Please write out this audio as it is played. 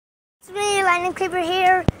Lightning Creeper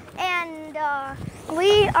here, and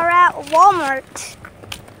we are at Walmart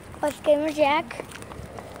with Gamer Jack,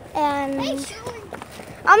 and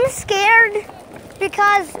I'm scared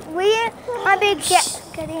because we might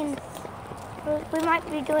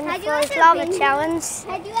be doing the first lava challenge.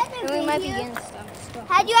 We might be getting stuff.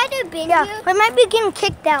 Had you ever been Yeah, here? we might be getting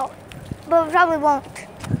kicked out, but we probably won't.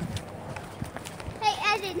 Hey,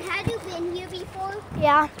 Eden, had you been here before?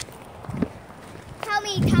 Yeah. How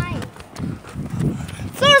many times?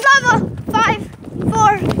 Floor's lava! 5,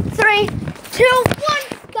 4, 3, 2, 1.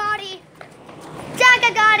 Gotti. Jack,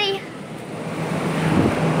 I gotti.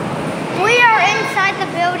 We are inside the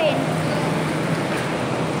building.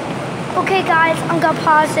 Okay, guys, I'm gonna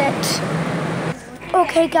pause it.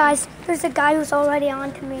 Okay, guys, there's a guy who's already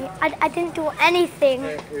on to me. I didn't do anything.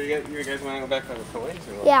 Hey, you guys want to go back on the toys?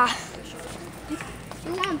 Or what? Yeah.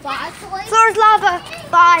 You want to buy toys? Floor's lava.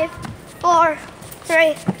 5, 4,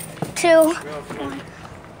 3, 2. No, come on.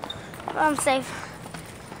 I'm safe.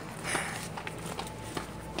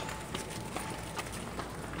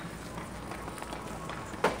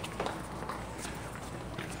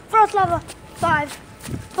 Frost lava. 5,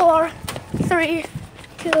 4, 3,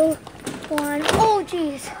 2, 1. Oh,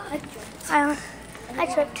 jeez. I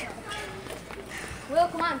tripped. Will,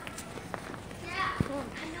 come on.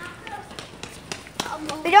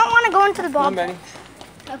 We don't want to go into the Come on, ball. Benny.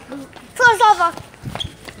 Frost lava.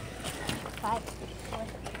 5, 4,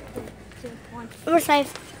 3, 2, 1. We're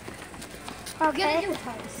safe. We're Okay. gonna do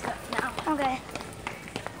hard stuff now. Okay.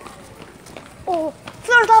 Oh,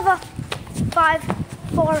 floor lava. 5,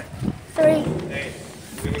 4, 3. Hey,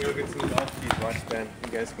 we're gonna go get some golf keys. Watch Ben.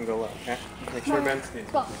 You guys can go up, okay? Make sure Ben stays.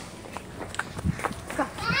 Go.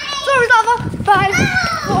 Floor lava. 5,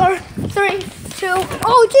 4, 3, 2.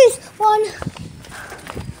 Oh, jeez. 1.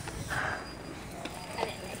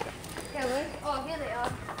 Yeah, where? Oh, here they are.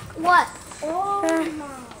 What? Oh,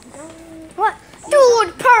 What?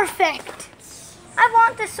 Dude, perfect. I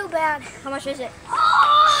want this so bad. how much is it?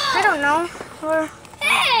 I don't know. We're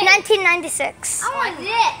 1996. I want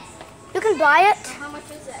this. You can buy it. How much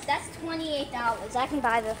is it? That's $28. I can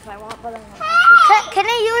buy this if I want, but I'm not. Can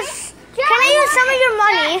I use some of your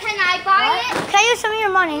money? Can I buy it? Can I use some of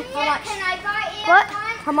your money? How much? Can I buy it? What?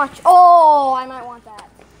 How much? Oh, I might want that.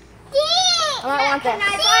 Yeah. I might want Can this. I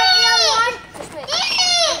buy it? Just wait.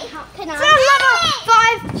 Can I? Floor lava.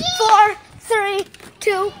 5, 4, 3,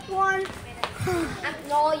 2, 1.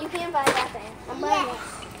 No, you can't buy that thing. I'm buying it.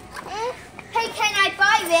 Hey, can I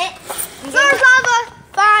buy it? Floor lava.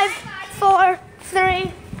 5, 4,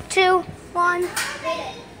 3, 2, 1.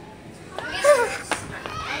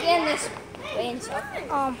 Getting this way and stuff.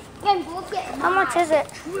 Then we'll get How much is it?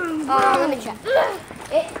 Let me check.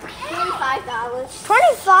 It's $25.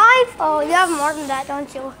 25? Oh, you have more than that,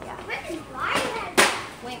 don't you? Yeah.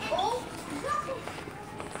 Wait.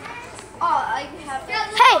 Oh, I have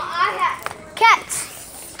that. Hey, I have.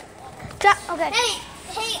 cats. Okay. Hey,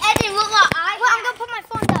 Eden, look what I Well, I'm have. gonna put my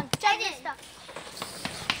phone down. Check this stuff.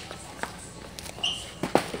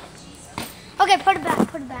 Okay, put it back.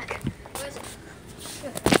 Put it back.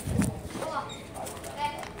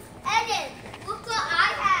 Eden, look what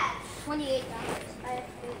I have. $28.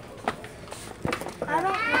 I don't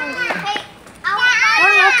know. Hey,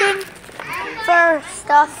 We're looking for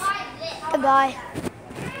stuff to buy.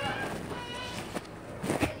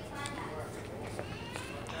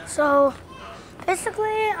 So,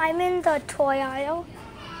 basically, I'm in the toy aisle.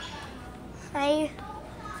 I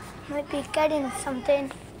might be getting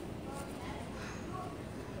something.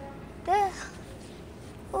 This.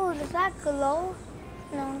 Oh, does that glow?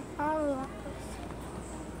 No, I don't want this.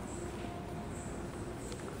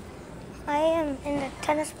 I am in the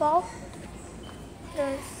tennis ball.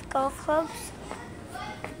 There's golf clubs.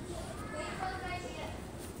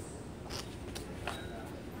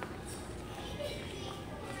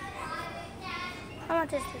 How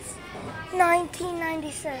much is this?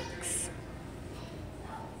 $19.96.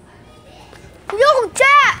 Yo,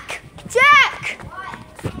 Jack! Jack!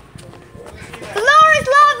 Floor is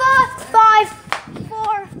lava! 5,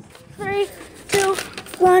 4, 3, 2,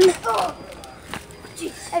 1.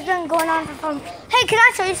 It's been going on for fun. Hey, can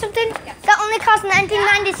I show you something? That only cost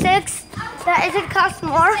 $19.96. That isn't cost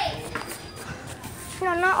more.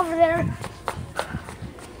 No, not over there.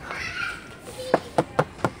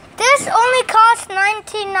 This only cost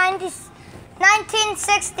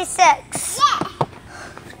 $19.66. Yeah.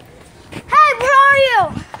 Hey, where are you?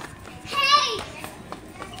 Hey.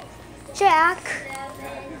 Jack.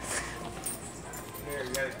 Here, you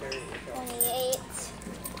gotta carry it. 28.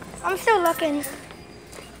 I'm still looking.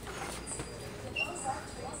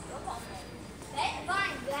 Ben,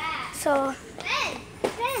 find that. So, Ben,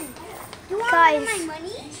 you want Guys, My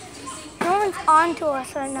money? no one's on to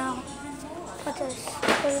us right now, which is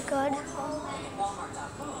pretty good.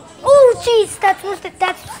 Oh, jeez, that's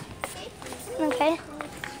okay.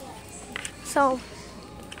 So,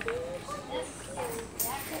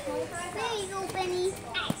 There you go, Benny.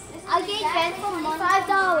 I gave Ben for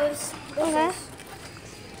 $5. okay.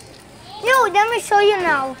 Yo, let me show you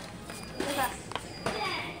now.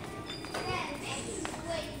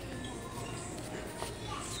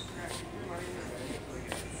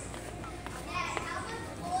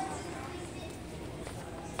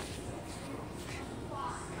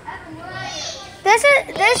 This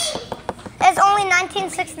is only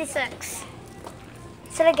 1966.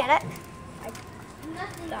 Should I get it?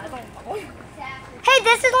 Hey,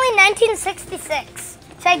 this is only 1966.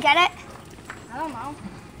 Should I get it? I don't know.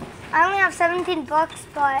 I only have 17 bucks,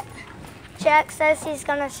 but Jack says he's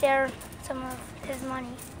gonna share some of his money.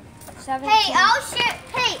 17. Hey, I'll share.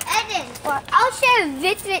 Hey, Eden. What? I'll share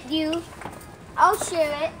this with you. I'll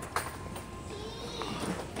share it.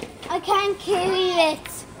 I can't carry it.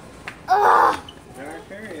 Ugh. Better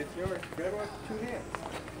carry it. It's yours. Grab it with 2 hands.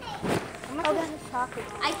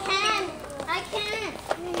 I can.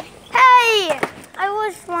 Hey! I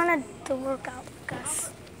always wanted to work out, guys.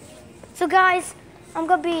 So guys, I'm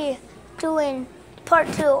gonna be doing part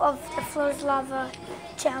 2 of the Floors Lava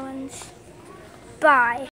challenge. Bye.